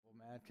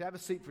Have a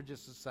seat for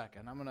just a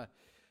second. I'm going to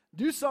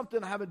do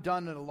something I haven't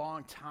done in a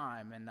long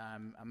time, and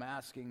I'm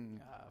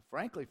asking,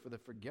 frankly, for the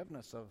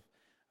forgiveness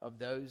of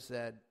those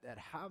that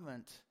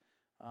haven't.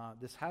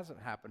 This hasn't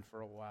happened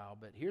for a while,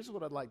 but here's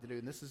what I'd like to do,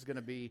 and this is going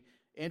to be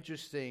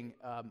interesting.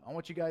 I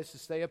want you guys to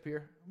stay up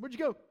here. Where'd you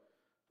go?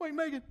 Wait,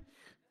 Megan.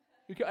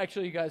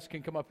 Actually, you guys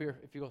can come up here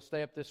if you'll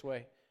stay up this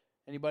way.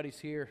 Anybody's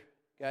here,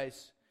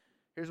 guys?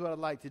 Here's what I'd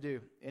like to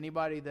do.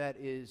 Anybody that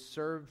is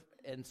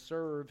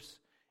serves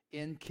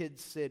in Kid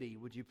City,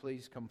 would you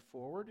please come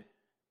forward?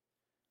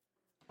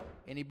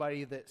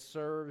 Anybody that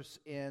serves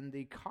in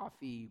the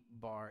coffee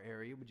bar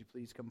area, would you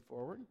please come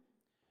forward?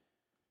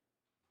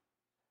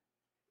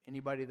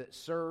 Anybody that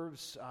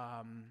serves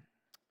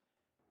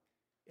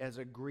as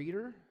a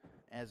greeter,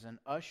 as an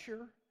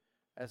usher,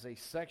 as a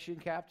section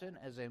captain,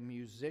 as a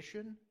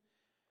musician,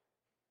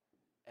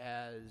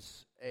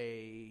 as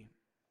a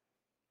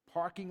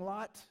parking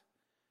lot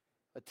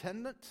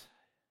attendant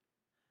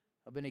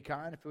of any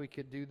kind. If we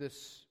could do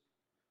this,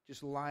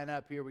 just line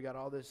up here. We got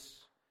all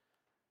this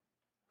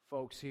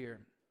folks here.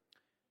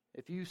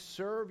 If you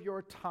serve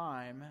your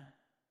time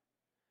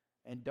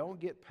and don't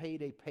get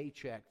paid a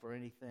paycheck for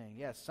anything.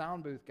 Yeah,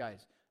 sound booth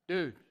guys.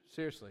 Dude,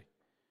 seriously.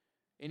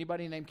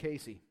 Anybody named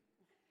Casey?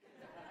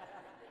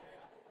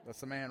 That's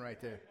the man right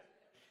there.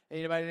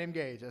 Anybody named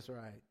Gage? That's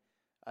right.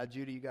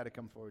 Judy, you got to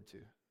come forward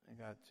too. I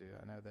got to.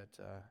 I know that.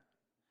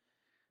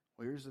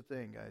 Well, here's the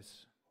thing,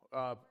 guys.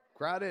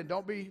 Crowd in.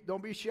 Don't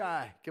be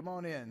shy. Come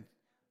on in.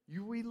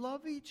 We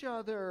love each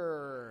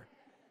other.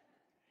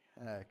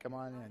 Come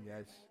on in,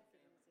 guys.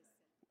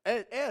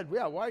 Ed,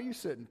 yeah. Why are you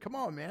sitting? Come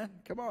on, man.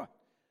 Come on.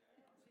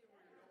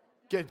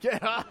 Get.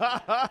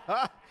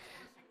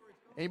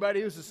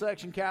 Anybody who's a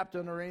section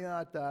captain or anything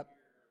like that,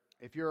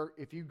 if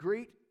you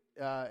greet,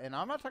 and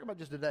I'm not talking about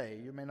just today.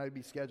 You may not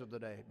be scheduled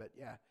today, but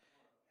yeah,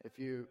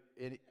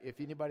 if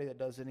anybody that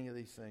does any of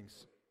these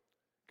things,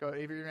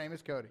 Cody, if your name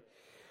is Cody,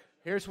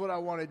 here's what I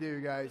want to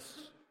do,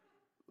 guys.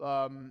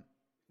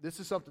 This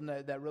is something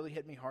that really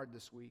hit me hard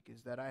this week,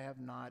 is that I have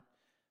not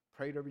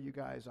prayed over you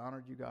guys,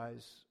 honored you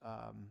guys,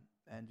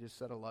 and just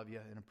said I love you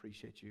and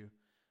appreciate you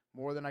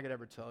more than I could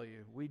ever tell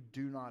you. We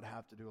do not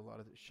have to do a lot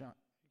of this.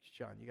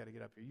 Sean, you got to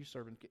get up here. You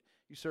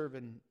serve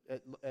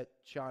at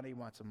Shawnee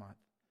once a month,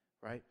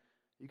 right?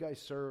 You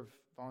guys serve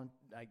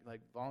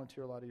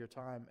volunteer a lot of your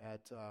time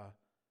at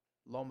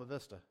Loma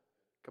Vista.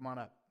 Come on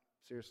up,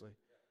 seriously.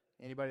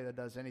 Anybody that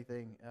does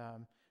anything,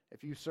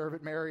 if you serve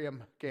at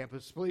Merriam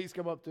campus, please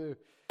come up too.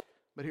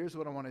 But here's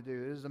what I want to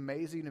do. It is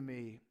amazing to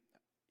me,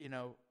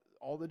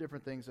 all the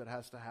different things that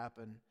has to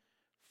happen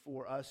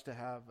for us to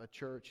have a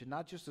church, and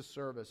not just a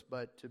service,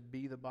 but to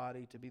be the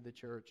body, to be the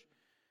church.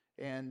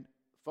 And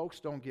folks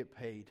don't get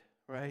paid,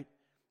 right?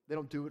 They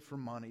don't do it for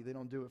money. They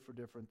don't do it for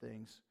different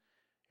things.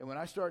 And when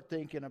I start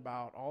thinking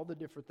about all the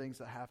different things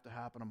that have to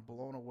happen, I'm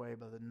blown away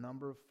by the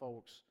number of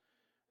folks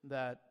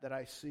that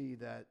I see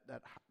that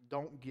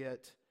don't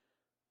get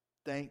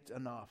thanked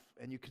enough.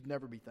 And you could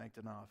never be thanked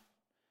enough.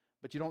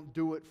 But you don't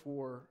do it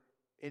for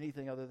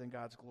anything other than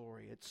God's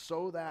glory. It's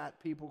so that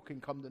people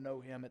can come to know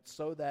Him. It's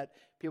so that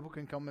people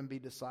can come and be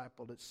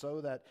discipled. It's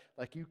so that,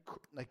 like you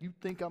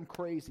think I'm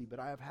crazy, but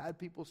I have had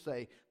people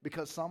say,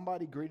 because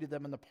somebody greeted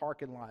them in the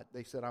parking lot,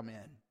 they said, I'm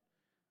in.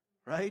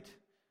 Right?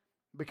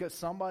 Because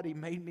somebody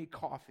made me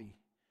coffee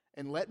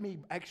and let me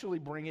actually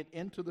bring it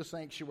into the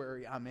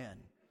sanctuary, I'm in.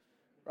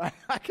 Right?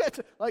 I get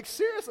to,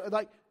 seriously,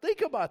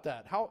 think about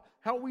that.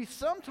 How we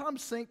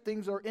sometimes think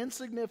things are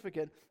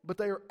insignificant, but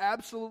they are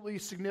absolutely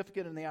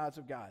significant in the eyes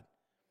of God.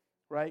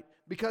 Right?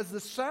 Because the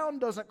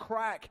sound doesn't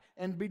crack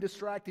and be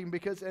distracting,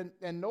 because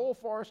and Noel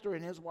Forrester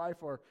and his wife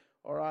are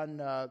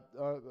on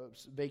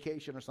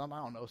vacation or something.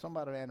 I don't know, some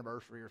about an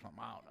anniversary or something.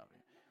 I don't know.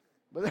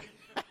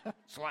 But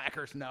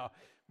slackers, no.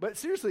 But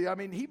seriously,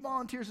 he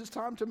volunteers his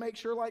time to make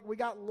sure we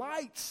got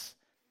lights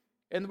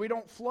and we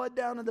don't flood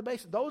down in the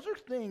basement. Those are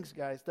things,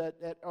 guys,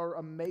 that are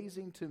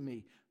amazing to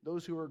me.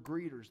 Those who are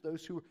greeters,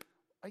 those who,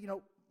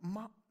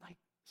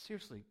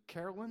 seriously,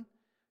 Carolyn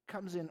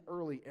comes in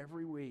early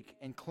every week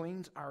and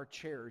cleans our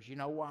chairs. You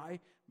know why?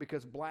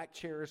 Because black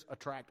chairs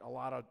attract a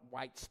lot of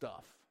white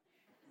stuff.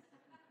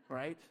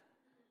 Right?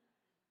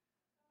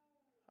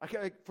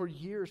 For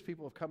years,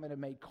 people have come in and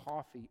made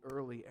coffee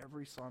early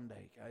every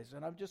Sunday, guys.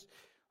 And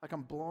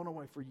I'm blown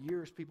away. For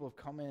years, people have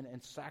come in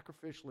and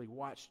sacrificially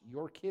watched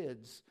your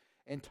kids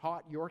and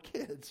taught your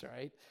kids,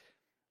 right?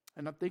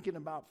 And I'm thinking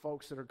about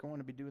folks that are going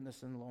to be doing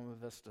this in Loma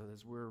Vista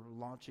as we're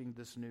launching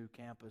this new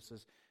campus,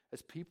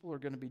 as people are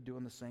going to be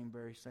doing the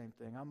very same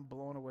thing. I'm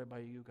blown away by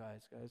you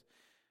guys.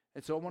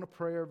 And so I want to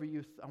pray over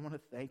you. I want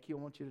to thank you.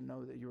 I want you to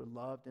know that you're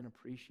loved and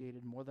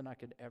appreciated more than I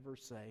could ever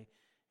say.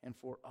 And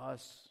for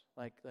us,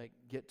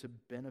 get to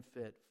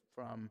benefit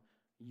from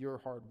your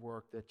hard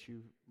work, that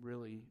you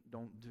really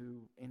don't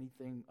do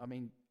anything,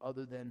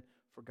 other than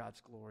for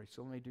God's glory.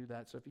 So let me do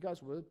that. So if you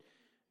guys would,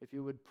 if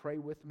you would pray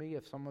with me,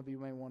 if some of you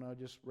may want to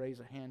just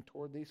raise a hand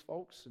toward these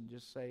folks and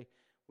just say,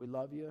 we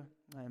love you.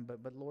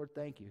 But Lord,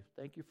 thank you.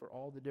 Thank you for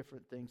all the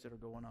different things that are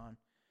going on,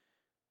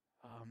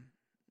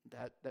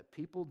 that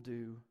people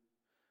do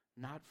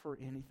not for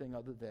anything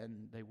other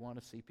than they want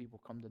to see people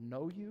come to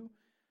know you.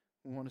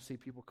 We want to see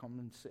people come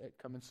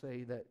and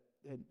say that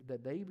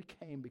they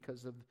became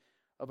because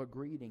of a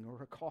greeting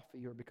or a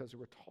coffee or because they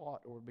were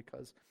taught or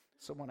because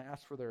someone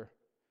asked for their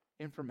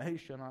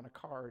information on a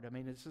card. I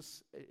mean,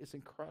 it's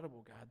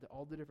incredible, God,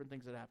 all the different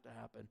things that have to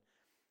happen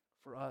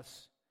for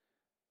us.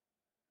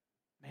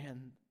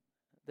 Man,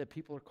 that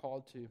people are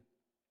called to.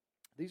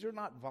 These are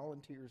not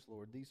volunteers,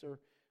 Lord. These are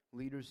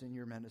leaders in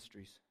your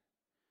ministries.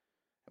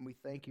 And we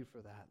thank you for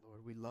that,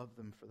 Lord. We love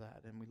them for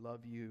that. And we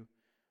love you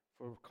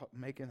for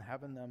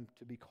having them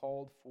to be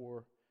called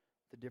for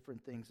the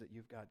different things that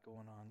you've got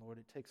going on. Lord,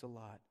 it takes a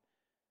lot.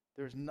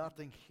 There's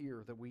nothing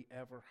here that we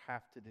ever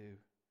have to do.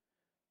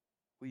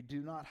 We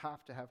do not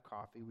have to have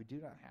coffee. We do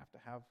not have to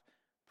have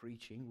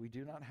preaching. We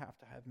do not have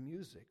to have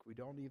music. We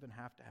don't even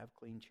have to have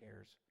clean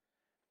chairs.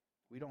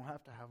 We don't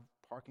have to have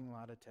parking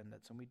lot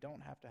attendants, and we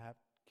don't have to have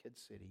Kid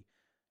City.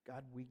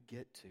 God, we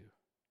get to.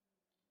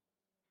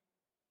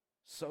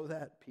 So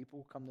that people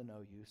will come to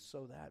know you,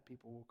 so that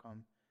people will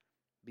come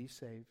be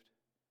saved,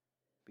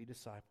 be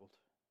discipled.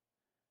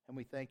 And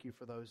we thank you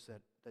for those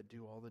that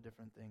do all the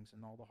different things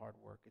and all the hard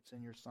work. It's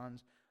in your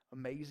Son's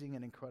amazing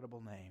and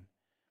incredible name.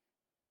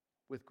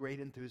 With great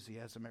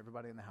enthusiasm,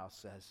 everybody in the house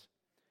says.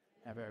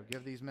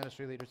 Give these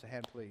ministry leaders a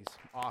hand, please.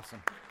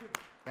 Awesome.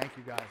 Thank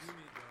you, guys.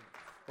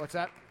 What's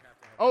that?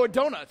 Oh,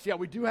 donuts. Yeah,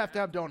 we do have to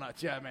have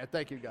donuts. Yeah, man.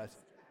 Thank you, guys.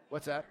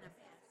 What's that?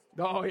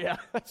 Oh, yeah.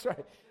 That's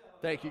right.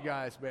 Thank you,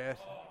 guys, man.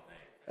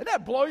 Doesn't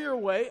that blow you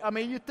away? I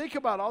mean, you think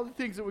about all the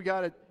things that we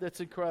got. That's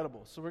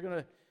incredible. So we're going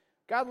to,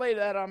 God laid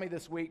that on me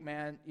this week,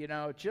 man. You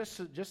know, just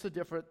the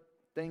different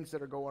things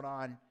that are going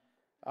on.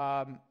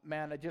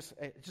 Man, it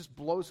just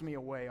blows me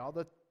away. All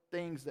the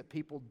things that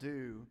people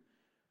do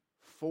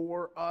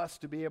for us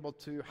to be able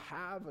to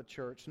have a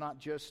church, not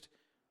just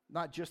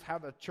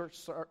have a church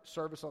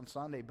service on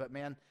Sunday, but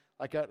man,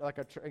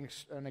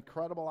 an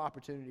incredible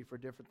opportunity for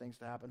different things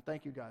to happen.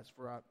 Thank you guys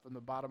from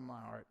the bottom of my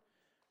heart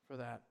for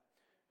that.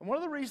 And one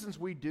of the reasons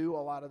we do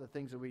a lot of the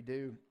things that we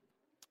do,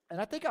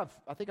 and I think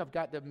I've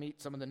got to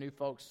meet some of the new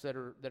folks that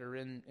are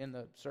in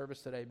the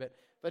service today, but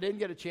if I didn't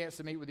get a chance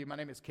to meet with you, my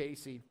name is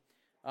Casey.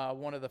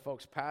 One of the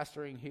folks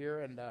pastoring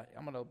here, and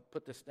I'm going to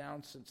put this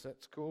down since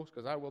that's cool,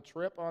 because I will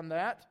trip on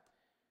that,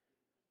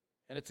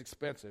 and it's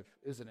expensive,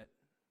 isn't it?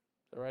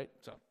 All right,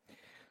 so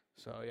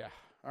yeah,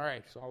 all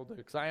right, so I'll do it,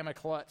 because I am a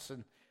klutz,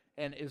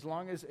 and as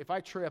long as, if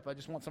I trip, I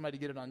just want somebody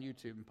to get it on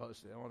YouTube and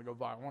post it. I want to go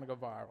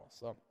viral,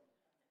 so.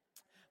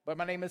 But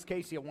my name is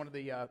Casey. I'm one of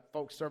the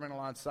folks serving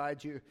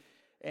alongside you,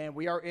 and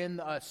we are in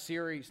a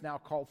series now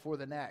called For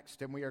the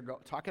Next, and we are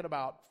talking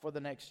about for the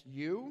next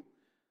you,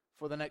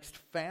 for the next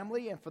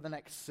family, and for the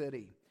next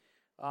city.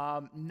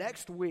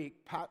 Next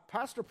week,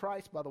 Pastor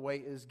Price, by the way,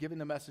 is giving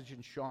the message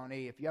in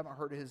Shawnee. If you haven't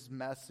heard his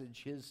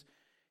message,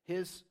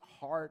 his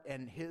heart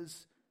and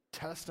his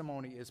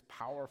testimony is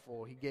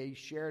powerful. He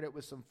shared it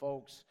with some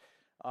folks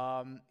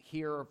came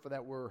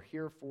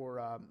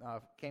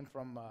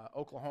from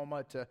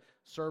Oklahoma to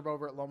serve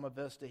over at Loma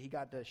Vista. He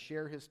got to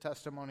share his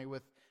testimony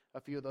with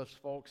a few of those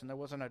folks, and there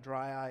wasn't a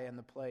dry eye in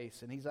the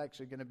place. And he's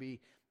actually going to be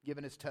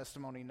giving his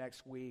testimony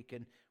next week,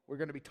 and we're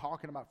going to be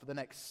talking about for the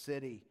next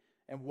city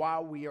and why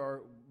we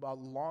are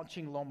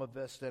launching Loma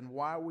Vista and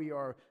why we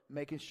are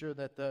making sure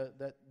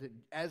that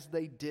as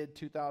they did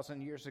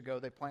 2,000 years ago,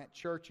 they plant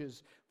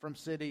churches from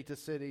city to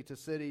city to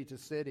city to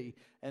city.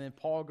 And then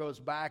Paul goes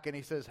back and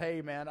he says,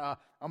 hey, man,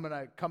 I'm going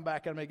to come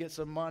back and I'm going to get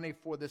some money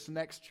for this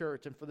next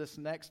church and for this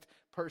next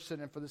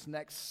person and for this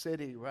next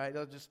city, right?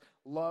 I just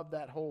love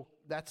that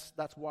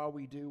that's why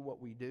we do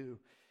what we do.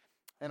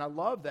 And I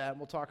love that, and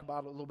we'll talk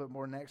about it a little bit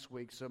more next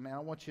week. So, man, I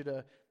want you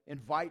to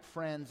invite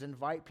friends,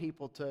 invite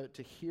people to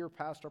hear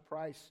Pastor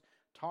Price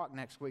talk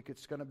next week.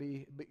 It's going to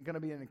be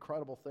an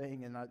incredible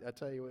thing, and I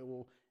tell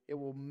you, it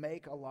will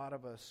make a lot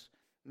of us,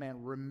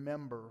 man,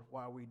 remember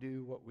why we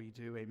do what we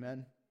do.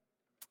 Amen.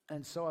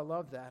 And so I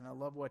love that, and I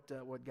love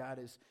what God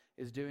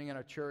is doing in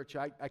our church.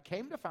 I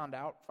came to find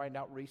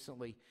out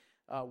recently.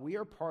 We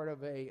are part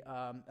of a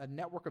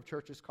network of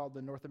churches called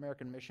the North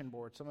American Mission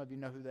Board. Some of you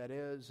know who that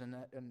is and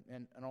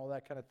all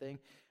that kind of thing.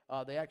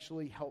 They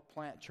actually help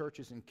plant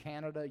churches in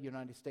Canada,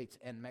 United States,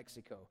 and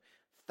Mexico.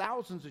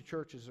 Thousands of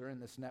churches are in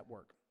this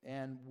network,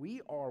 and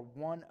we are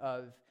one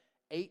of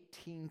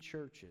 18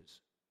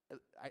 churches.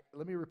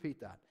 Let me repeat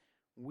that.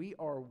 We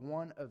are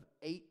one of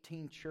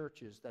 18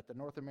 churches that the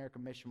North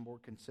American Mission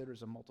Board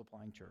considers a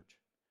multiplying church.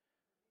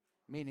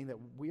 Meaning that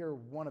we are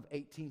one of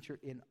 18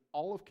 churches in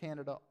all of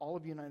Canada, all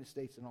of the United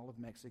States, and all of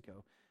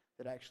Mexico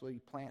that actually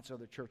plants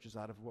other churches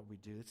out of what we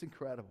do. It's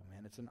incredible,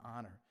 man. It's an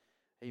honor.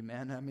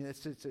 Amen. I mean,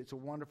 it's a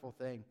wonderful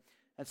thing.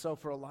 And so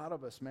for a lot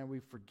of us, man, we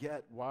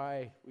forget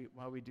why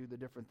we do the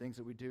different things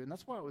that we do. And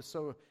that's why it was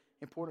so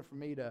important for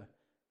me to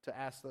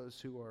ask those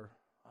who are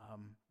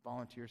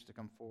volunteers to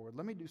come forward.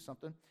 Let me do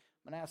something.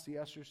 I'm going to ask the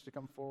ushers to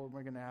come forward.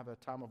 We're going to have a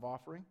time of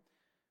offering.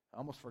 I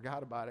almost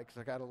forgot about it because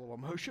I got a little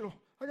emotional.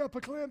 I got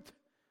verklempt.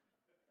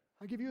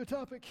 I'll give you a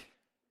topic.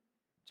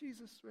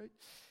 Jesus, right?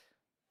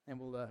 And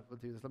we'll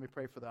do this. Let me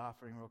pray for the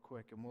offering real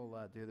quick, and we'll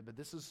do that. But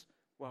this is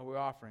while we're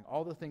offering,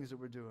 all the things that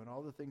we're doing,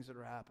 all the things that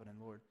are happening,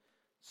 Lord,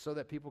 so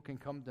that people can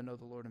come to know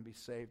the Lord and be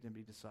saved and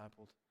be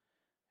discipled,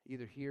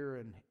 either here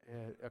and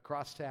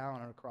across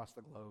town or across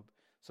the globe.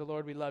 So,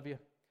 Lord, we love you,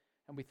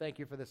 and we thank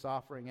you for this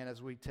offering. And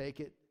as we take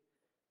it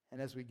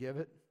and as we give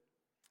it,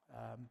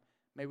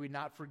 may we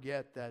not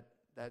forget that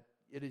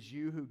it is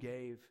you who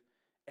gave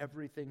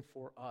everything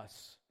for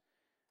us.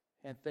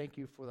 And thank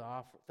you for the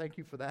offer. Thank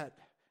you for that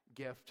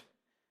gift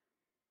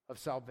of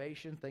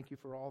salvation. Thank you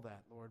for all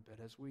that, Lord.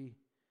 But as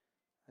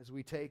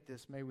we take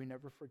this, may we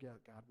never forget,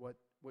 God,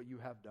 what you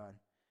have done.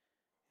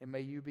 And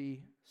may you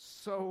be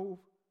so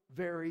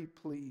very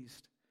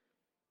pleased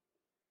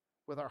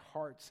with our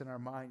hearts and our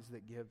minds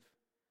that give.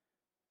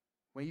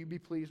 May you be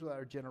pleased with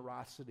our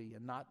generosity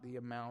and not the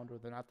amount or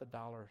not the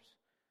dollars,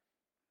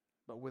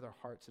 but with our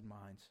hearts and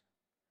minds.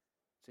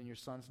 It's in your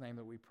Son's name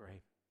that we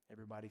pray.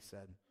 Everybody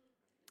said,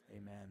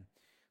 amen.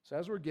 So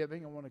as we're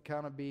giving, I want to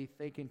kind of be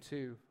thinking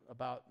too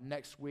about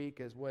next week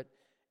as what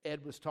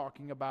Ed was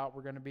talking about.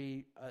 We're going to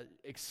be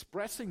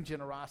expressing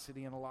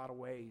generosity in a lot of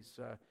ways.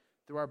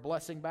 Through our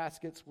blessing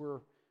baskets, we're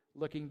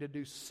looking to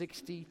do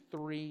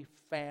 63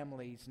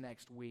 families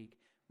next week.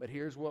 But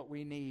here's what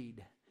we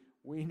need.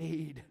 We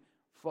need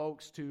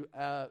folks to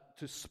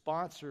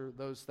sponsor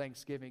those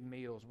Thanksgiving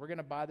meals. We're going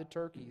to buy the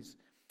turkeys,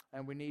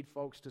 and we need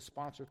folks to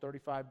sponsor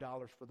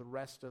 $35 for the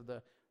rest of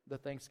the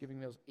Thanksgiving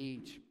meals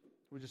each.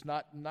 Which is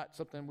not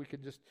something we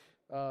could just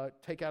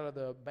take out of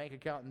the bank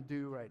account and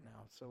do right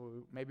now.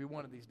 So maybe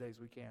one of these days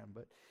we can.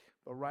 But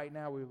right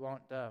now we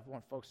want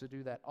folks to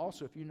do that.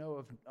 Also, if you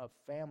know of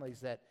families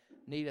that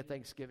need a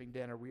Thanksgiving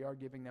dinner, we are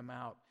giving them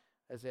out,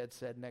 as Ed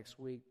said, next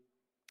week.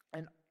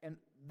 And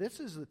this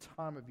is the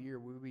time of year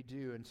where we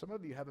do, and some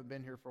of you haven't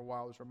been here for a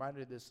while. I was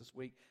reminded of this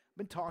week. I've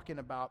been talking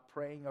about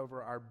praying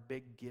over our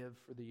big give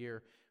for the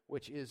year,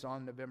 which is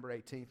on November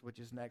 18th, which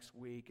is next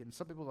week. And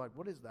some people are like,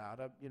 what is that?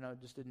 I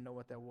just didn't know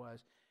what that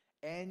was.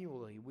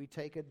 Annually, we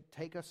take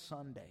a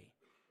Sunday,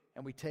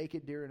 and we take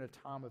it during a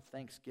time of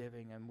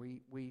Thanksgiving, and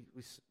we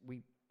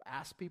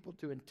ask people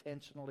to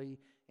intentionally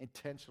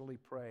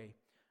pray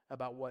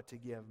about what to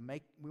give.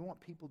 We want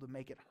people to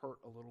make it hurt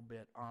a little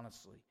bit,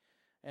 honestly.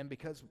 And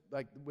because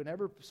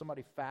whenever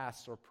somebody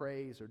fasts or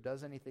prays or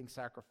does anything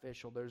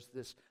sacrificial, there's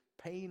this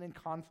pain and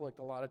conflict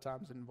a lot of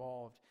times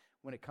involved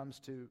when it comes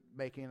to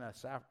making a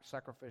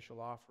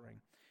sacrificial offering.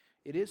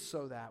 It is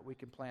so that we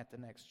can plant the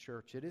next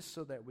church. It is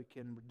so that we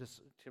can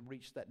to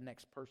reach that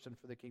next person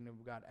for the kingdom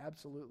of God.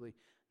 Absolutely,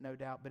 no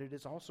doubt. But it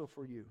is also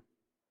for you.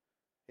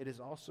 It is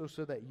also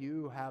so that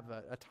you have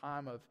a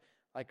time of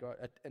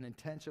an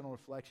intentional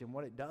reflection.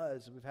 What it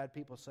does, we've had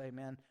people say,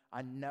 man,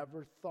 I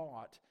never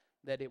thought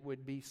that it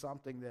would be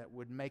something that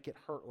would make it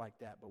hurt like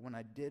that. But when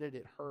I did it,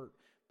 it hurt.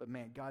 But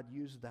man, God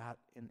used that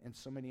in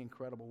so many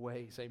incredible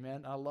ways.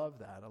 Amen. I love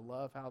that. I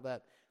love how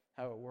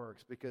it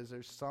works, because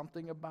there's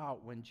something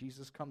about when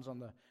Jesus comes on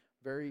the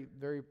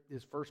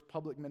his first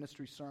public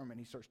ministry sermon,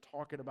 he starts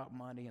talking about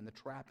money and the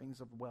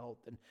trappings of wealth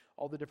and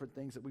all the different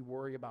things that we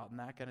worry about and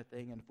that kind of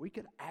thing. And if we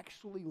could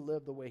actually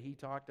live the way he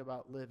talked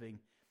about living,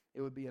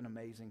 it would be an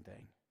amazing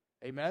thing.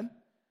 Amen.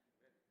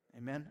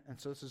 Amen. And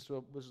so this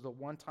is the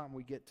one time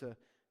we get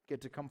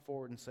to come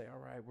forward and say, all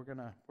right, we're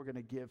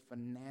gonna give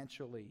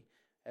financially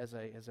as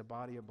a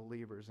body of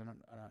believers, and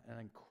an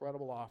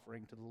incredible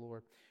offering to the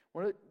Lord.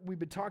 We've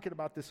been talking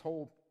about this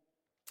whole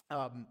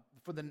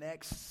for the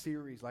next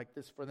series, like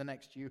this for the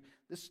next year.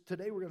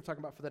 Today we're going to talk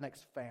about for the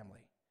next family.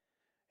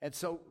 And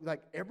so,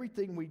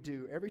 everything we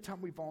do, every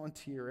time we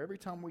volunteer, every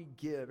time we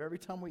give, every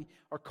time we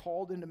are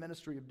called into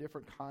ministry of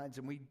different kinds,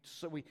 and we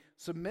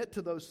submit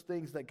to those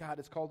things that God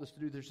has called us to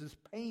do, there's this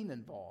pain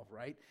involved,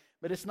 right?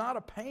 But it's not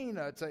a pain,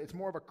 it's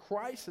more of a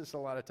crisis a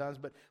lot of times,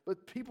 but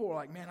people are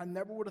like, man, I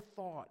never would have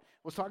thought.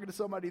 I was talking to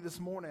somebody this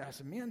morning, I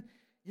said, man,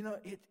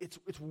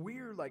 it's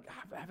weird.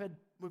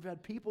 We've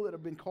had people that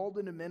have been called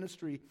into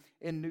ministry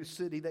in New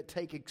City that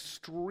take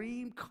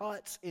extreme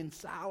cuts in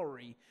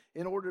salary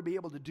in order to be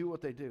able to do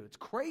what they do. It's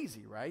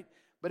crazy, right?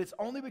 But it's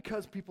only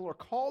because people are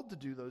called to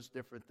do those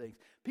different things.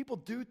 People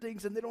do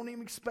things and they don't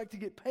even expect to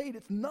get paid.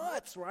 It's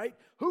nuts, right?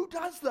 Who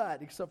does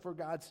that except for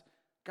God's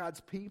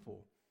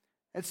people?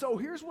 And so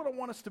here's what I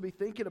want us to be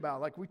thinking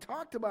about. We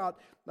talked about,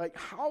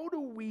 how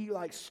do we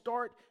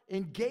start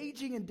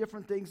engaging in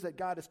different things that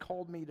God has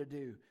called me to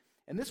do?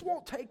 And this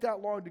won't take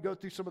that long to go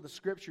through some of the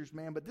scriptures,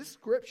 man, but these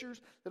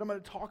scriptures that I'm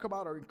going to talk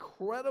about are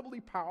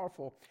incredibly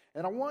powerful.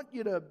 And I want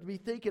you to be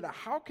thinking,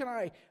 how can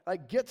I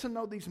get to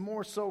know these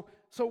more? So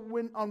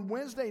when on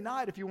Wednesday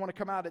night, if you want to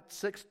come out at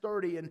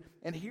 6:30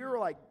 and hear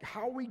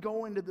how we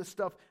go into this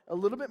stuff a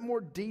little bit more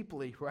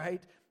deeply,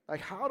 right?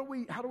 How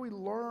do we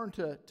learn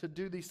to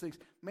do these things?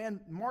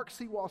 Man, Mark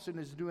C. Walson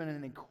is doing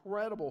an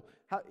incredible,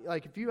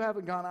 if you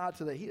haven't gone out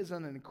to that, he has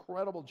done an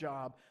incredible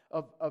job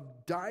of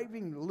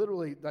diving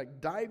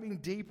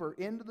deeper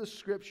into the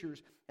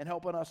scriptures and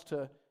helping us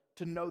to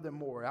know them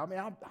more. I mean,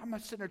 I'm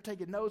sitting there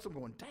taking notes. I'm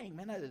going, dang,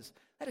 man, that is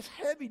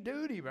heavy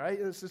duty, right?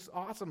 It's just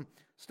awesome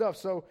stuff.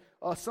 So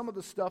some of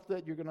the stuff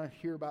that you're going to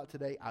hear about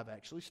today, I've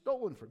actually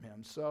stolen from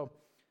him. So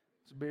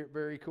it's very,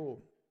 very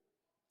cool.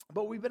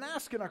 But we've been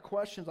asking our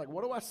questions like,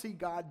 what do I see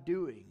God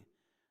doing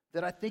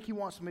that I think he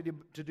wants me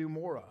to do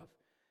more of?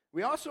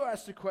 We also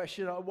asked the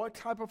question, what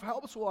type of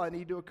helps will I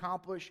need to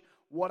accomplish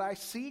what I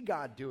see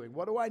God doing?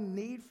 What do I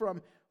need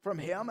from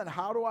him, and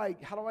how do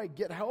I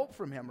get help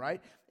from him,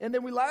 right? And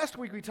then last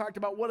week we talked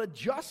about what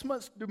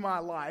adjustments to my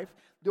life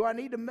do I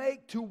need to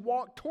make to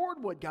walk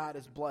toward what God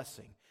is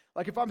blessing.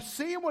 Like if I'm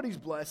seeing what he's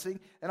blessing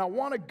and I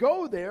want to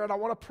go there and I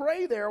want to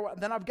pray there,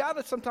 then I've got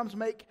to sometimes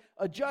make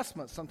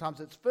adjustments. Sometimes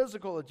it's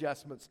physical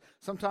adjustments.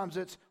 Sometimes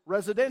it's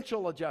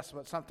residential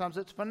adjustments. Sometimes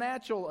it's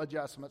financial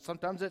adjustments.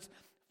 Sometimes it's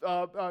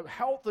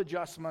health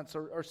adjustments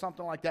or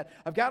something like that.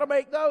 I've got to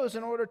make those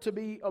in order to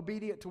be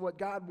obedient to what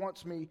God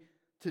wants me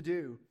to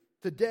do.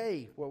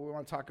 Today, what we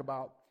want to talk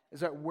about is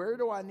that where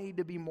do I need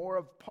to be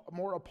more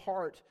a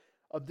part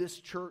of this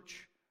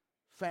church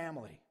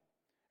family?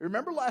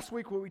 Remember last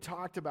week what we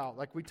talked about?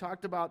 Like we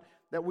talked about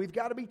that we've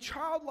got to be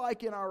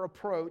childlike in our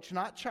approach,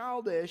 not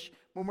childish,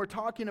 when we're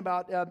talking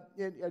about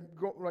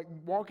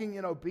walking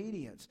in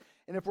obedience.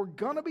 And if we're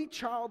going to be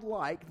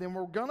childlike, then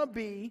we're going to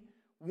be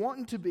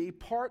wanting to be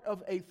part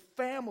of a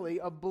family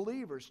of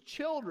believers.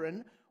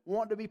 Children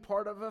want to be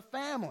part of a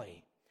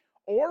family.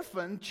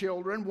 Orphan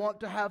children want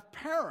to have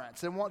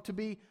parents and want to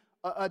be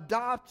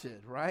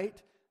adopted, right?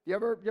 You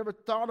ever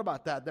thought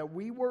about that? That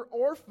we were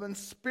orphans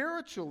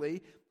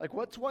spiritually. Like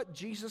what's what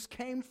Jesus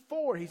came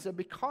for? He said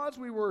because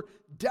we were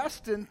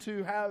destined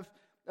to have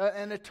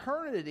an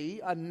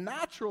eternity, a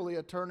naturally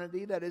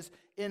eternity that is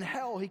in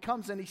hell, he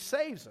comes and he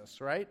saves us,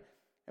 right?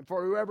 And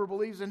for whoever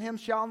believes in him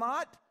shall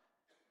not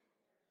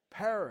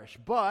perish,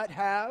 but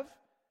have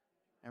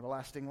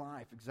everlasting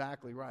life.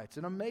 Exactly right. It's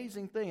an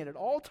amazing thing, and it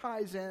all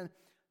ties in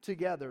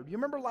together. You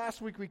remember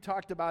last week we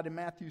talked about in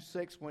Matthew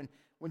 6 when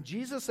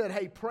Jesus said,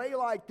 hey, pray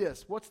like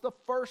this. What's the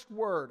first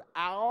word?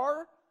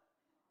 Our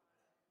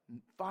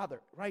Father,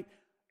 right?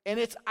 And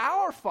it's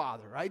our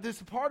Father, right? This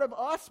is part of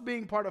us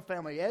being part of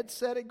family. Ed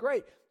said it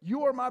great.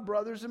 You are my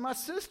brothers and my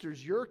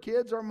sisters. Your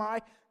kids are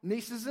my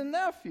nieces and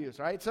nephews,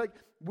 right? It's like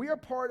we are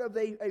part of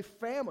a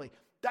family.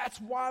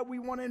 That's why we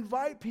want to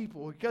invite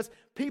people, because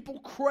people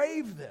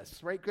crave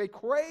this, right? They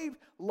crave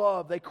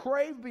love. They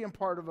crave being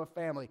part of a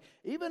family.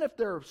 Even if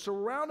they're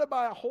surrounded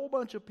by a whole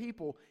bunch of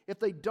people, if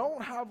they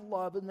don't have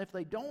love and if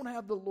they don't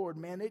have the Lord,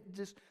 man, it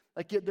just,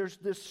 there's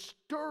this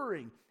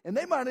stirring. And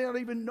they might not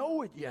even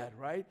know it yet,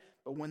 right?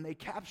 But when they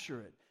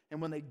capture it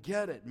and when they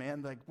get it,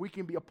 man, like we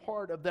can be a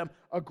part of them,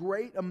 a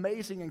great,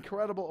 amazing,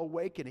 incredible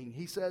awakening.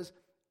 He says,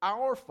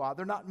 our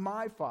Father, not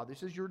my Father. He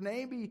says, your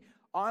name be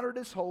honored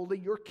as holy,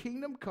 your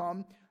kingdom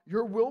come,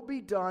 your will be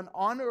done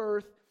on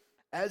earth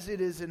as it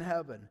is in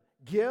heaven.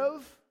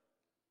 Give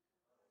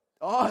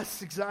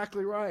us,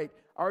 exactly right,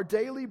 our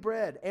daily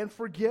bread, and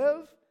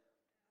forgive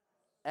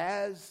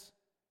as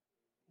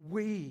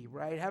we,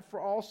 right, have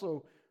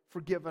also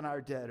forgiven our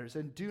debtors,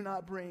 and do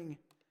not bring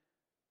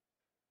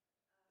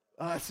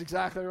us,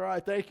 exactly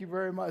right, thank you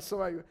very much.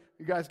 Sorry,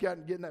 you guys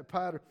getting that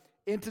pattern,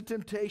 into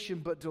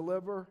temptation, but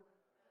deliver.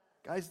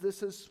 Guys,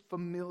 this is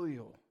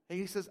familial. And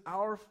he says,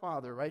 our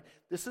Father, right?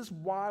 This is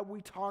why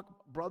we talk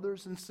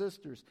brothers and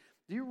sisters.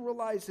 Do you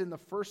realize in the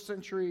first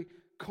century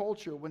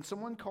culture, when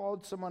someone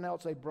called someone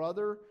else a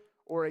brother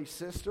or a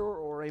sister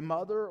or a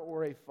mother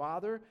or a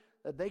father,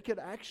 that they could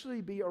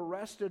actually be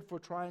arrested for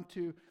trying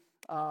to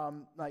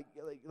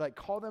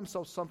call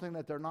themselves something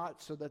that they're not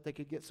so that they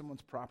could get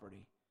someone's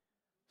property?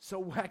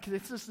 So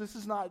this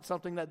is not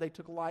something that they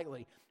took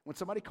lightly. When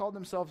somebody called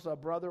themselves a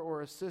brother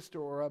or a sister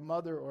or a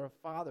mother or a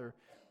father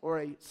or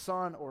a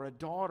son or a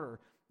daughter,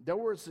 there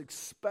was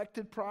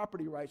expected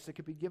property rights that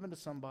could be given to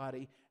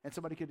somebody, and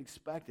somebody could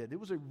expect it. It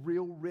was a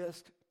real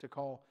risk to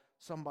call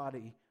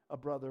somebody a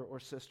brother or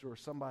sister or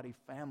somebody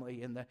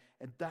family, and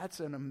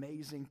that's an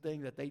amazing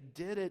thing that they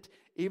did it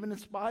even in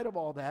spite of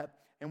all that.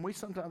 And we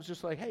sometimes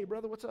just like, hey,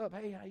 brother, what's up?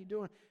 Hey, how you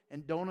doing?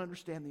 And don't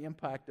understand the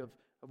impact of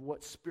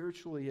what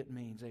spiritually it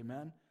means,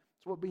 amen?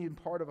 It's what being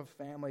part of a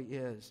family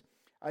is.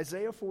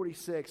 Isaiah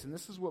 46, and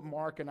this is what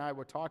Mark and I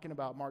were talking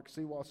about. Mark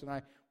Seawalsh and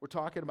I were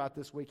talking about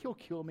this week. He'll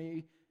kill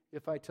me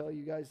if I tell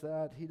you guys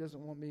that. He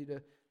doesn't want me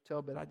to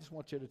tell, but I just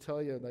want you to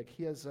tell you, like,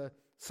 he has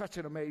such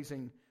an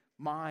amazing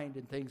mind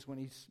and things when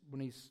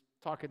he's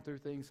talking through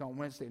things on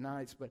Wednesday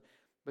nights.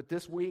 But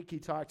this week he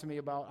talked to me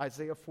about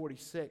Isaiah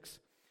 46,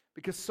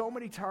 because so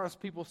many times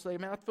people say,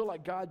 man, I feel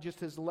like God just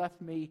has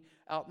left me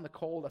out in the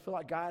cold. I feel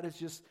like God is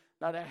just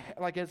not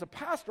like, as a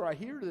pastor, I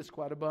hear this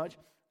quite a bunch,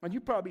 and you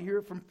probably hear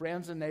it from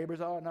friends and neighbors.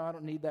 Oh no, I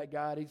don't need that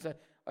God. He's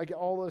like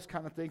all those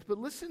kind of things. But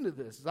listen to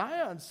this.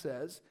 Zion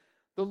says,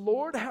 the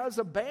Lord has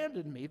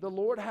abandoned me. The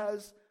Lord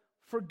has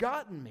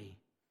forgotten me.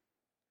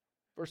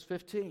 Verse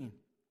 15.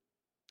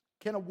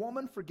 Can a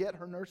woman forget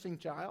her nursing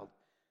child,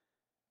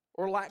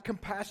 or lack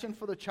compassion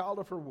for the child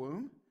of her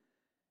womb?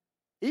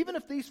 Even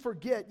if these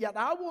forget, yet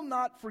I will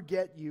not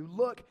forget you.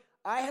 Look,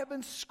 I have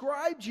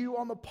inscribed you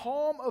on the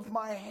palm of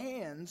my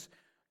hands.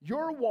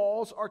 Your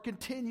walls are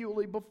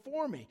continually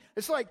before me.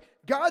 It's like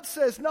God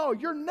says, no,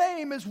 your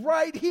name is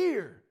right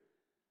here.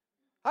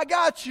 I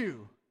got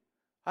you.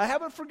 I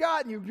haven't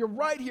forgotten you. You're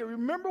right here.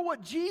 Remember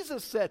what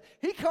Jesus said.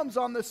 He comes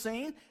on the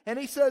scene and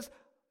he says,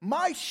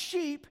 my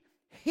sheep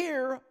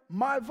hear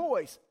my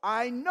voice.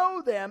 I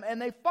know them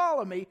and they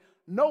follow me.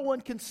 No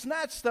one can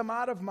snatch them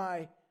out of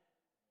my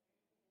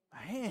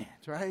hand,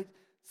 right?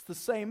 It's the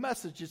same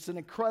message. It's an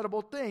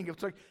incredible thing.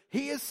 It's like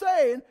he is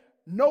saying,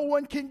 no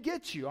one can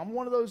get you. I'm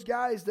one of those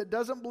guys that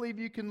doesn't believe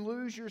you can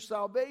lose your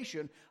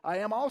salvation. I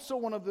am also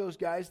one of those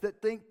guys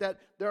that think that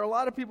there are a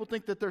lot of people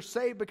think that they're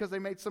saved because they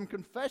made some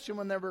confession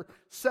when they were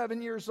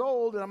 7 years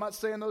old. And I'm not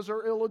saying those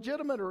are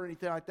illegitimate or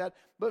anything like that.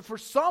 But for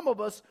some of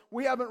us,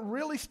 we haven't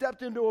really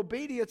stepped into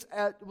obedience,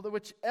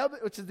 which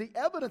is the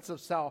evidence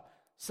of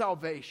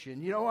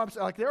salvation. You know what I'm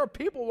saying? Like there are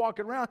people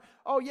walking around,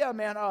 oh yeah,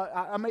 man,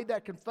 I made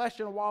that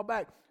confession a while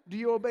back. Do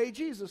you obey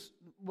Jesus?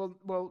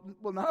 Well,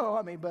 no.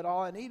 I mean, but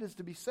all I need is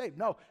to be saved.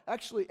 No,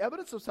 actually,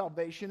 evidence of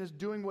salvation is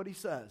doing what he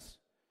says.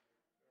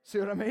 See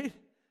what I mean?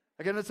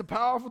 Again, it's a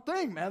powerful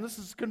thing, man. This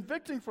is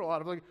convicting for a lot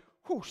of like,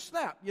 whoo,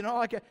 snap. You know,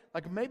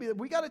 like maybe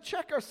we got to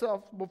check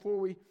ourselves before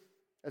we,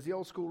 as the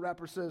old school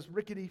rapper says,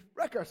 rickety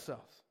wreck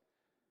ourselves.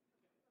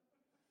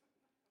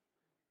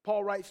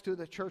 Paul writes to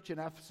the church in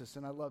Ephesus,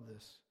 and I love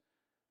this.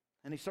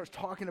 And he starts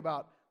talking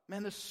about,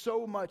 man, there's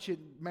so much.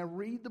 Man,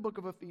 read the book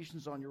of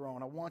Ephesians on your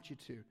own. I want you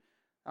to.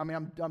 I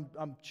mean,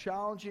 I'm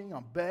challenging,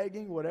 I'm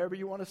begging, whatever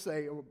you want to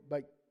say.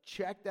 Like,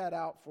 check that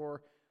out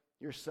for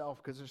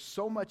yourself because there's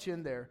so much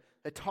in there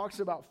that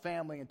talks about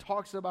family and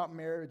talks about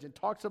marriage and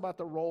talks about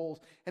the roles.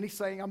 And he's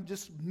saying,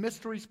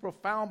 mysteries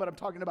profound, but I'm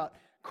talking about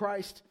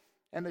Christ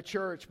and the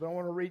church. But I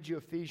want to read you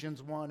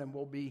Ephesians 1, and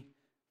we'll be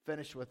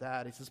finished with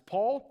that. He says,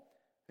 Paul,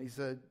 he's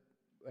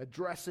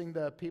addressing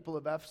the people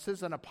of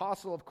Ephesus, an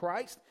apostle of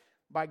Christ,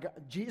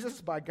 Jesus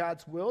by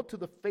God's will, to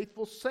the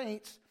faithful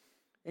saints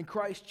in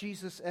Christ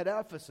Jesus at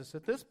Ephesus.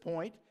 At this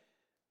point,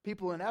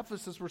 people in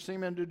Ephesus were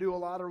seeming to do a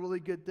lot of really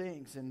good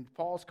things, and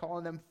Paul's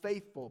calling them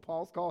faithful.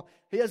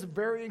 He is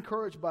very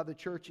encouraged by the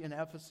church in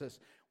Ephesus,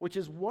 which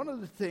is one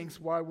of the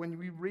things why when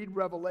we read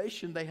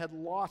Revelation, they had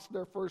lost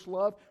their first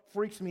love,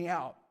 freaks me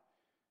out.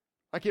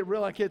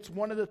 It's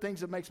one of the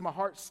things that makes my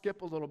heart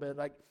skip a little bit.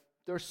 Like,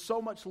 there's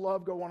so much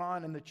love going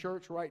on in the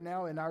church right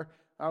now, in our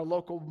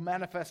local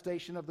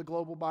manifestation of the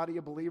global body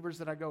of believers,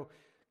 that I go,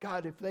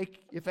 God,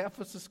 if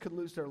Ephesus could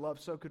lose their love,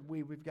 so could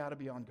we. We've got to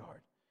be on guard.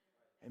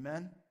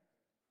 Amen?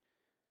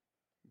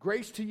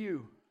 Grace to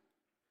you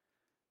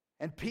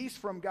and peace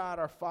from God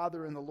our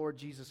Father and the Lord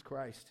Jesus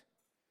Christ.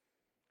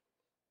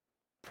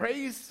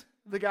 Praise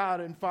the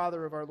God and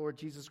Father of our Lord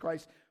Jesus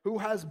Christ, who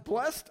has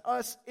blessed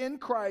us in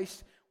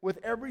Christ with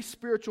every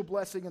spiritual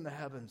blessing in the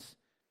heavens.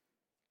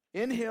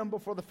 In him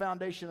before the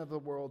foundation of the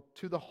world,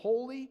 to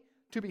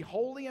be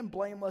holy and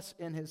blameless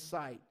in his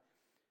sight.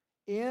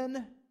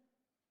 In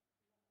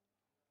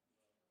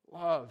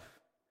love,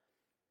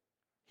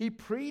 he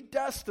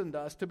predestined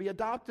us to be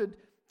adopted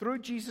through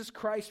Jesus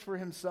Christ for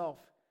himself,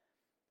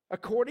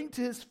 according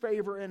to his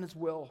favor and his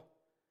will,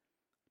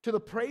 to the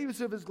praise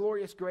of his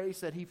glorious grace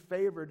that he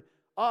favored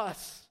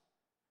us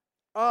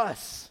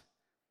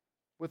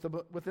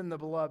within the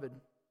beloved.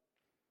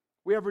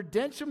 We have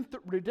redemption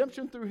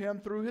through him,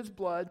 through his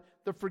blood,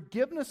 the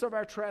forgiveness of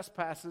our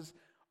trespasses,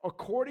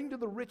 according to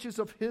the riches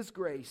of his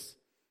grace,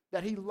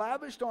 that he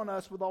lavished on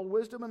us with all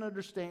wisdom and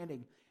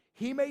understanding.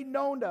 He made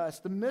known to us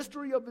the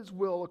mystery of his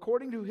will,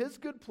 according to his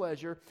good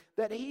pleasure,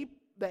 that he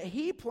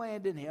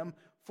planned in him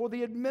for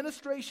the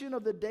administration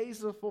of the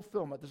days of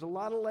fulfillment. There's a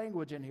lot of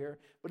language in here,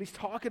 but he's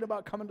talking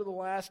about coming to the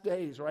last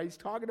days, right? He's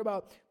talking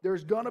about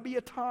there's going to be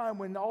a time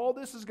when all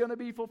this is going to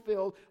be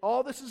fulfilled,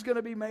 all this is going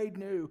to be made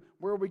new.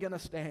 Where are we going to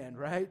stand,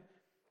 right?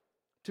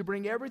 To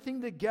bring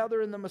everything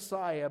together in the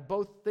Messiah,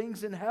 both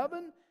things in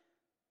heaven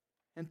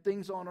and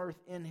things on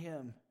earth in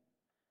him.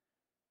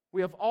 We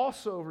have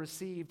also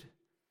received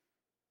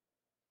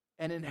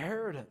an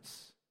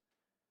inheritance,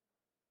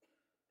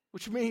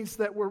 which means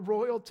that we're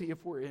royalty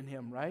if we're in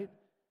him, right?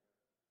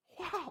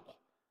 Wow.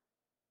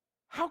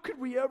 How could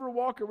we ever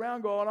walk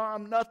around going, oh,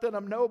 I'm nothing,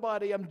 I'm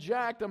nobody, I'm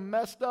jacked, I'm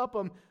messed up,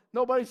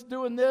 nobody's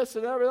doing this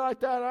and everything like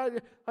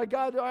that.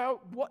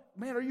 What?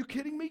 Man, are you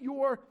kidding me?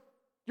 You're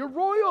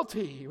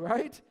royalty,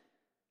 right?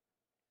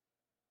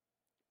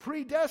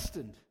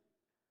 Predestined.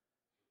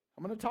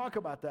 I'm going to talk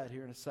about that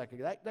here in a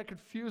second. That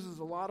confuses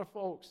a lot of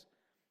folks.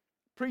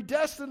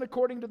 Predestined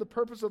according to the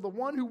purpose of the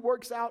one who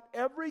works out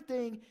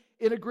everything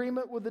in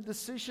agreement with the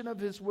decision of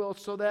his will,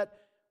 so that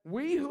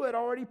we who had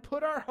already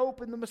put our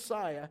hope in the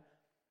Messiah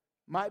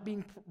might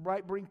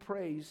bring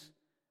praise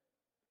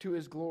to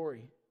his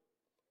glory.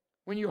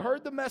 When you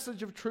heard the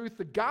message of truth,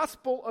 the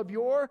gospel of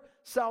your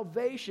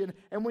salvation,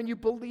 and when you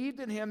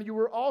believed in him, you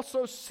were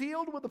also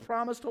sealed with the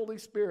promised Holy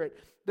Spirit,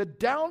 the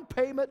down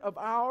payment of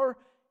our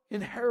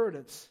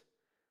inheritance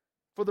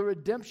for the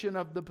redemption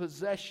of the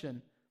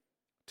possession,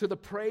 to the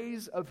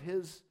praise of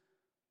his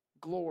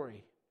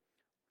glory.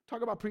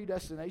 Talk about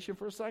predestination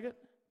for a second,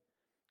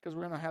 because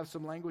we're going to have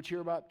some language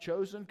here about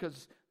chosen,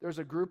 because there's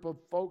a group of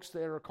folks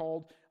that are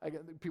called,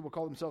 people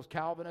call themselves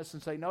Calvinists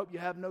and say, nope, you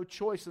have no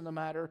choice in the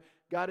matter.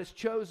 God has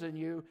chosen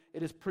you.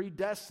 It is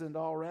predestined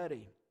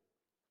already.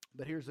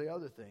 But here's the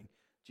other thing.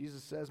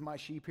 Jesus says, my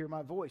sheep hear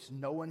my voice.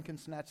 No one can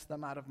snatch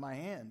them out of my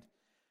hand.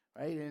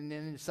 right? And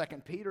then in 2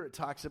 Peter, it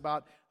talks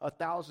about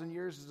 1,000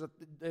 years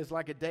is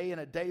like a day,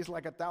 and a day is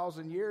like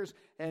 1,000 years.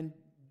 And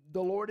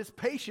the Lord is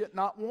patient,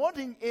 not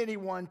wanting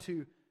anyone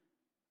to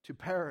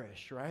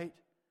perish, right?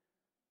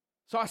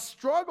 So I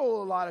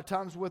struggle a lot of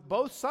times with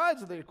both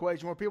sides of the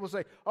equation, where people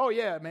say, "Oh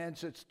yeah, man,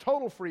 it's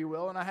total free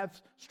will," and I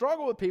have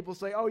struggled with people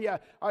say, "Oh yeah,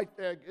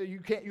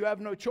 you have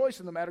no choice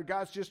in the matter.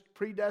 God's just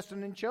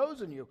predestined and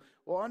chosen you."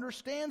 Well,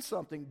 understand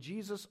something.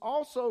 Jesus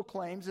also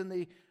claims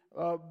in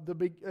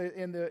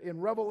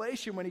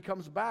Revelation, when he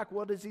comes back,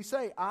 what does he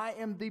say? "I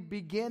am the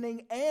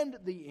beginning and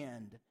the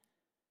end.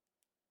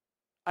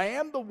 I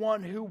am the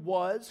one who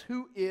was,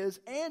 who is,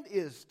 and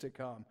is to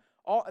come."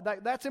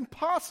 That's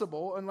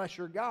impossible unless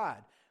you're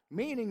God.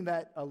 Meaning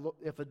that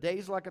if a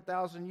day's like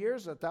 1,000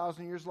 years,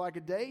 1,000 years like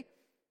a day,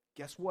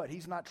 guess what?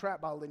 He's not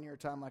trapped by linear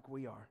time like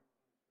we are.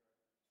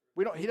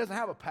 He doesn't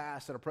have a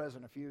past and a present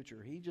and a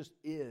future. He just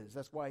is.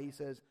 That's why he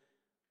says,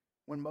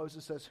 when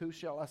Moses says, "Who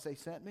shall I say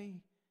sent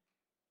me?"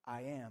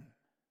 I am.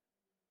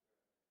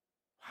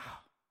 Wow.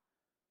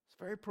 It's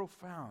very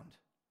profound.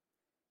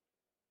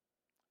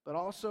 But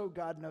also,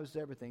 God knows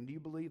everything. Do you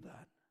believe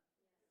that?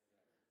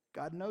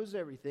 God knows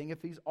everything.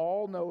 If he's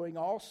all-knowing,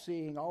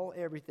 all-seeing,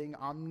 all-everything,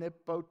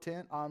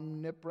 omnipotent,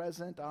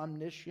 omnipresent,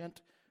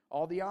 omniscient,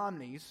 all the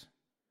omnis,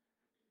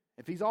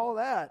 if he's all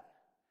that,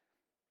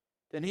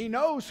 then he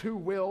knows who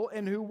will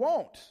and who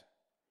won't.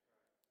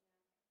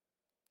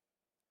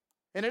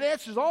 And it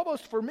answers all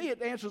those, for me,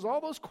 it answers all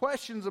those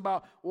questions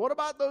about, what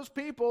about those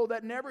people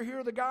that never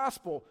hear the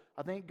gospel?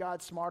 I think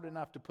God's smart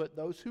enough to put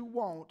those who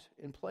won't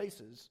in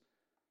places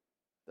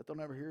that they'll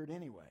never hear it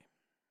anyway.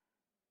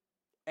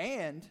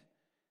 And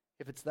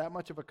if it's that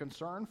much of a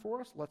concern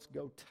for us, let's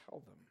go tell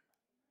them.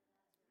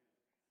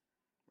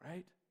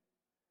 Right?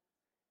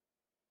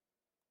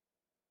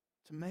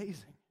 It's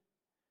amazing.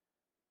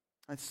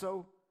 And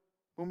so,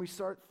 when we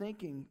start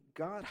thinking,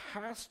 God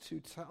has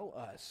to tell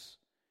us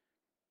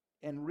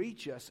and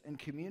reach us and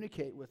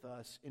communicate with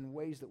us in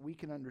ways that we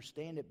can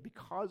understand it,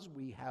 because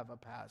we have a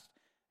past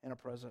and a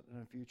present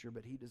and a future,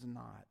 but he does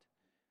not.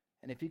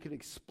 And if he could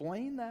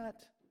explain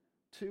that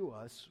to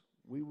us,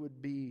 we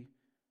would be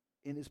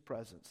in his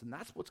presence. And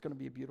that's what's going to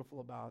be beautiful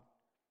about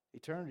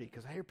eternity.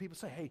 Because I hear people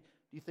say, "Hey,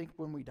 do you think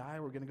when we die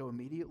we're going to go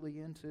immediately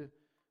into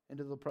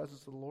the presence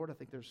of the Lord?" I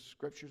think there's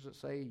scriptures that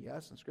say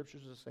yes and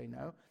scriptures that say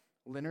no.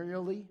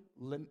 Linearly,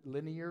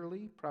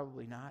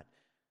 probably not.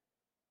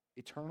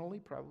 Eternally,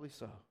 probably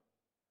so.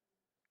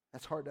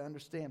 That's hard to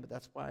understand, but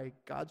that's why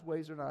God's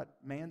ways are not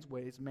man's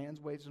ways.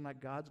 Man's ways are not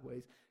God's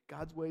ways.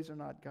 God's ways are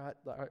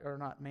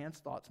not man's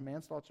thoughts.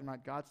 Man's thoughts are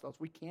not God's thoughts.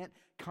 We can't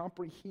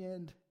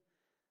comprehend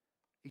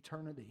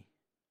eternity.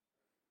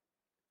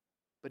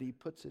 But he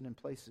puts it in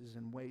places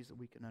in ways that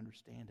we can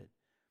understand it.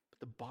 But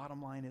the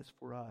bottom line is,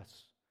 for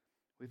us,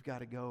 we've got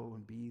to go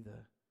and be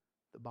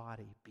the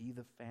body, be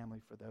the family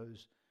for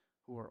those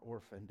who are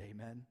orphaned.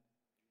 Amen?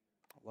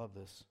 I love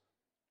this.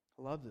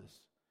 I love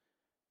this.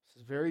 This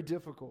is very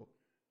difficult.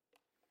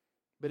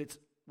 But it's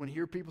when you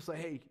hear people say,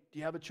 "Hey, do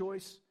you have a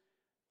choice?"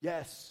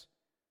 Yes.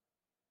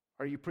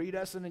 Are you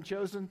predestined and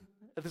chosen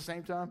at the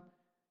same time?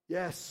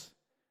 Yes.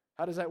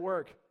 How does that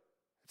work?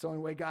 It's the only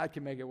way God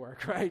can make it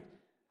work, right?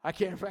 I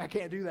can't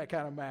do that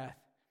kind of math.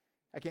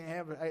 I can't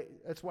have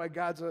it. That's why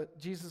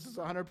Jesus is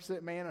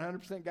 100% man,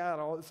 100% God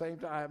all at the same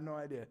time. I have no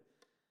idea.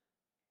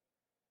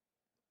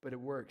 But it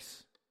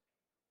works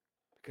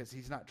because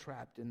he's not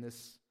trapped in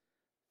this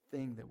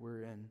thing that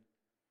we're in.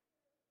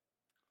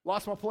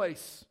 Lost my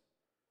place.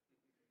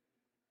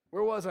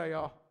 Where was I,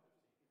 y'all?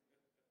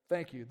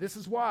 Thank you. This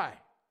is why.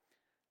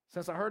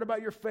 Since I heard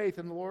about your faith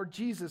in the Lord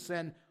Jesus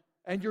and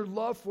your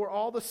love for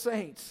all the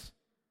saints.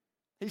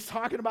 He's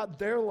talking about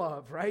their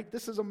love, right?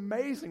 This is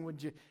amazing.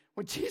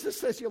 When Jesus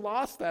says you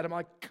lost that, I'm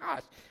like,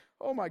 gosh,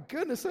 oh my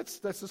goodness, that's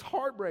just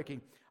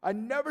heartbreaking. I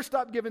never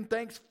stop giving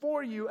thanks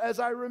for you as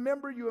I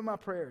remember you in my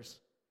prayers.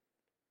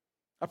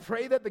 I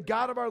pray that the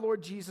God of our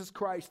Lord Jesus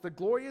Christ, the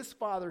glorious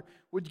Father,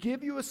 would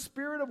give you a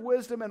spirit of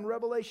wisdom and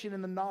revelation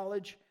in the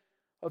knowledge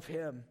of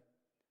him.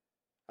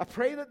 I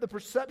pray that the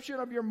perception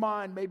of your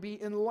mind may be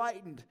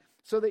enlightened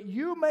so that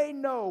you may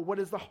know what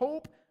is the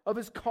hope of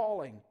his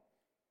calling.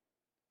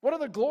 What are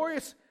the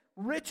glorious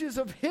riches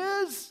of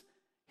his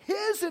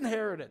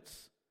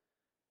inheritance?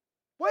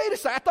 Wait a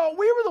second, I thought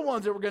we were the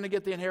ones that were going to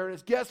get the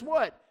inheritance. Guess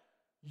what?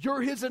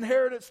 You're his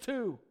inheritance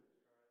too.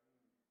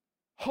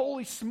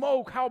 Holy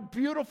smoke, how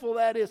beautiful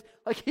that is.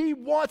 Like he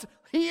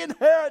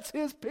inherits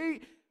his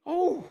people.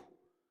 Oh,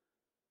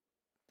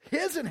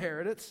 his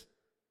inheritance.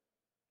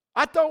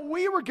 I thought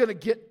we were going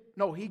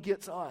to he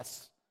gets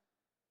us.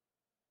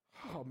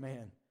 Oh,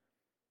 man.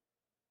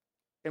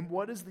 And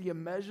what is the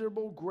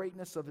immeasurable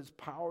greatness of his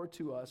power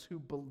to us who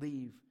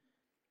believe,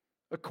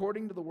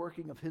 according to the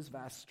working of his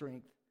vast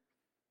strength?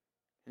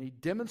 And he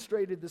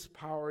demonstrated this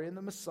power in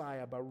the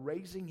Messiah by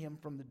raising him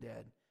from the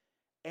dead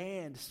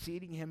and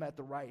seating him at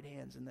the right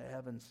hands in the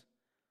heavens,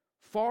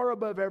 far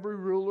above every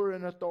ruler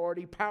and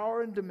authority,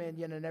 power and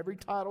dominion, and every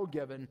title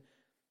given,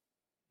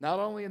 not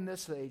only in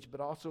this age,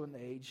 but also in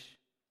the age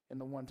and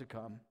the one to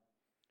come.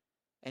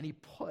 And he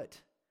put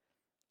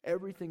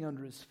everything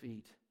under his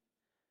feet,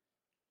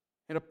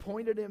 and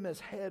appointed him as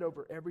head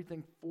over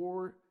everything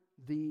for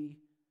the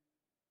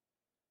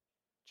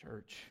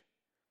church,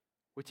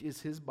 which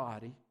is his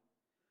body,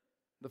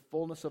 the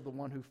fullness of the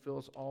one who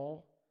fills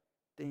all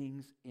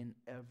things in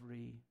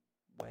every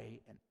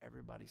way. And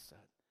everybody said,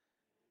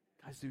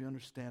 guys, do you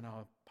understand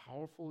how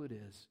powerful it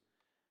is,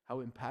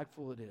 how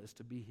impactful it is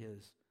to be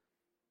his?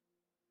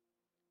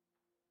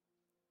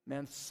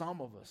 Man,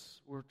 some of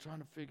us, we're trying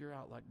to figure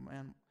out, like,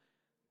 man,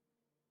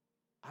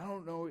 I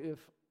don't know if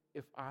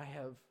I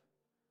have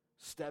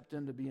stepped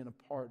into being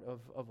a part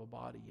of a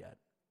body yet.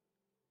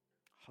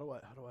 How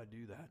do I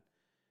do that?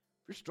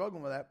 If you're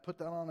struggling with that, put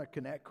that on a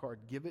Connect card.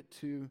 Give it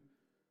to,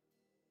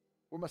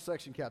 where my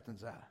section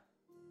captain's at.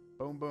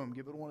 Boom, boom.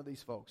 Give it to one of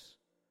these folks.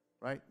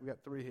 Right? We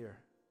got 3 here.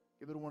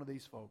 Give it to one of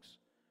these folks.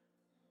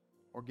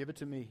 Or give it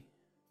to me.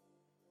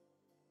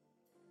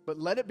 But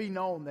let it be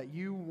known that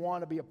you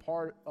want to be a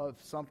part of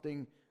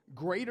something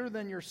greater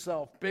than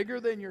yourself, bigger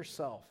than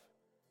yourself.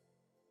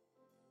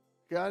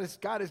 God has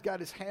got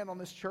his hand on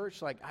this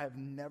church like I have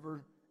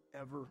never,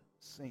 ever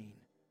seen.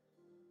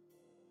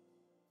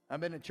 I've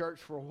been in church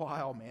for a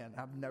while, man.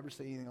 I've never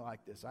seen anything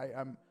like this.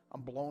 I'm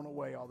blown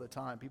away all the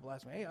time. People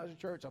ask me, hey, how's your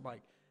church? I'm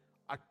like,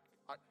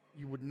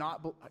 you would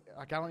not,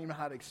 I don't even know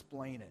how to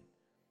explain it.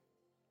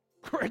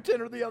 We're at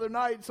dinner the other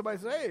night, somebody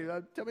said, hey,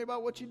 tell me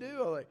about what you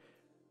do. I'm like,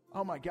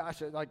 oh my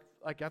gosh, like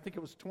I think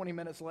it was 20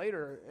 minutes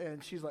later,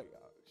 and she's like,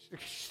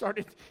 she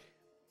started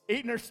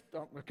eating her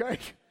stuff, okay?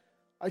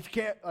 I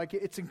can't, like,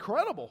 it's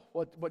incredible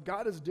what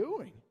God is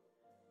doing.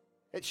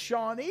 At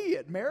Shawnee,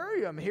 at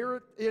Merriam,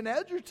 here in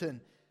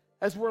Edgerton,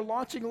 as we're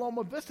launching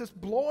Loma Vista, it's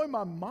blowing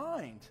my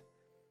mind.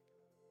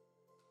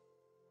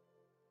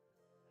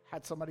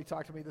 Had somebody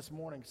talk to me this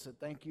morning, said,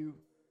 thank you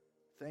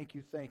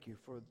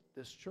for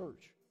this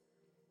church.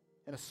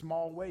 In a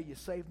small way, you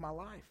saved my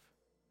life.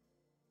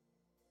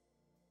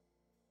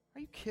 Are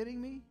you kidding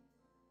me?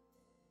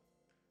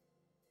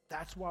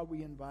 That's why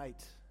we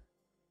invite.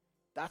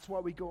 That's why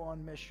we go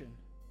on mission.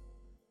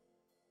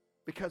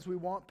 Because we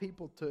want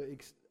people to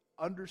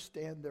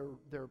understand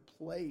their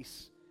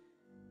place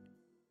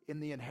in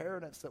the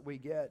inheritance that we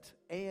get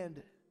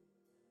and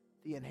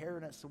the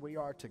inheritance that we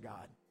are to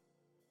God.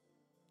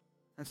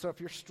 And so if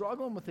you're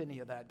struggling with any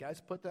of that,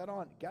 guys, put that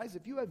on. Guys,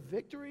 if you have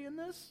victory in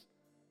this,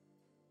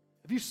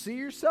 if you see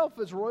yourself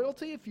as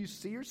royalty, if you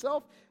see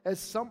yourself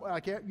as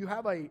you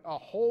have a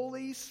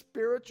holy,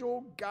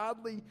 spiritual,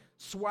 godly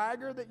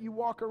swagger that you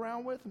walk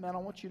around with, man, I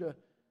want you to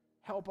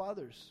help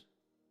others.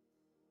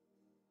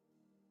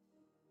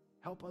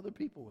 Help other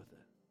people with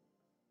it.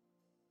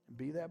 And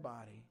be that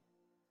body.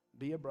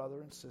 Be a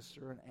brother and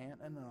sister, an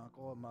aunt and an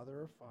uncle, a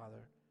mother or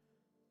father,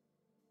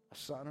 a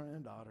son and a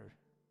daughter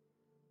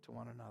to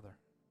one another.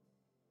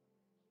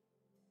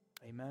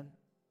 Amen.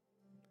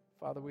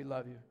 Father, we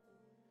love you.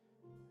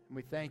 And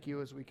we thank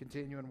you as we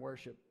continue in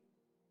worship.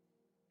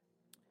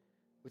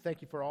 We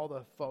thank you for all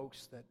the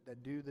folks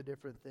that do the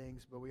different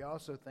things, but we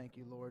also thank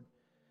you, Lord,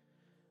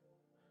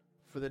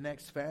 for the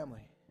next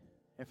family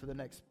and for the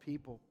next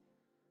people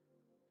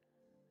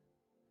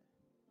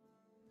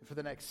and for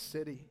the next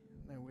city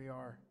that we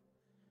are.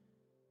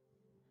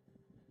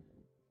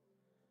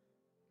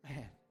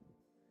 Man,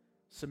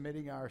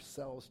 submitting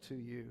ourselves to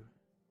you,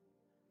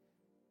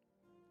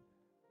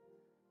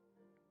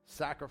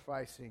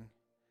 sacrificing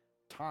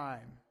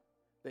time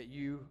that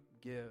you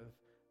give,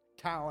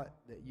 talent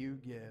that you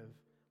give,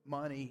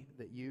 money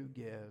that you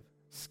give,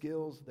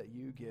 skills that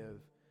you give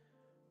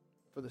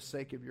for the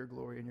sake of your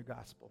glory and your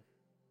gospel.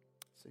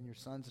 It's in your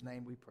Son's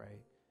name we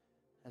pray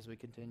as we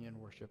continue in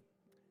worship.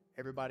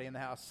 Everybody in the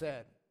house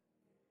said,